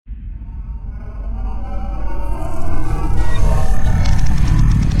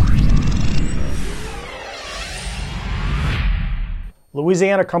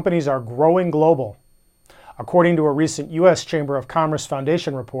Louisiana companies are growing global. According to a recent U.S. Chamber of Commerce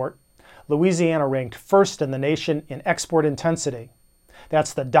Foundation report, Louisiana ranked first in the nation in export intensity.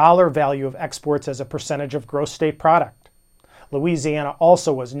 That's the dollar value of exports as a percentage of gross state product. Louisiana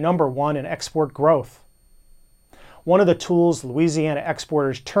also was #1 in export growth. One of the tools Louisiana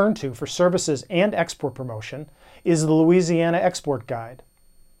exporters turn to for services and export promotion is the Louisiana Export Guide.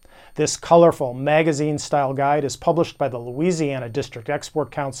 This colorful magazine-style guide is published by the Louisiana District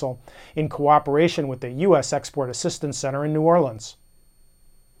Export Council in cooperation with the U.S. Export Assistance Center in New Orleans.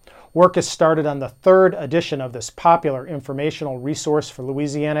 Work has started on the 3rd edition of this popular informational resource for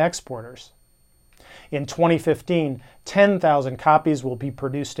Louisiana exporters. In 2015, 10,000 copies will be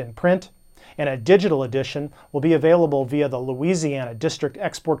produced in print, and a digital edition will be available via the Louisiana District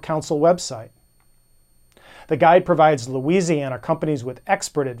Export Council website. The guide provides Louisiana companies with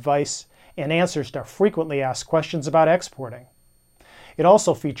expert advice and answers to frequently asked questions about exporting. It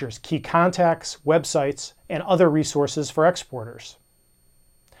also features key contacts, websites, and other resources for exporters.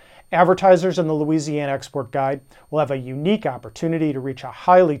 Advertisers in the Louisiana Export Guide will have a unique opportunity to reach a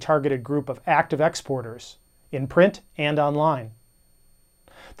highly targeted group of active exporters, in print and online.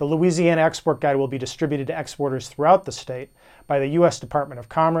 The Louisiana Export Guide will be distributed to exporters throughout the state by the U.S. Department of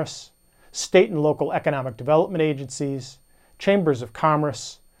Commerce, state and local economic development agencies, chambers of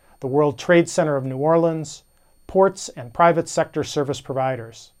commerce, the World Trade Center of New Orleans, ports, and private sector service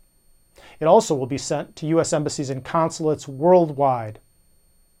providers. It also will be sent to U.S. embassies and consulates worldwide.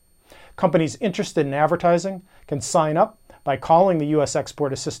 Companies interested in advertising can sign up by calling the U.S.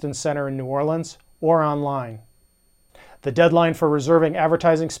 Export Assistance Center in New Orleans or online. The deadline for reserving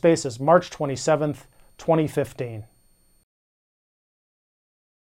advertising space is March 27, 2015.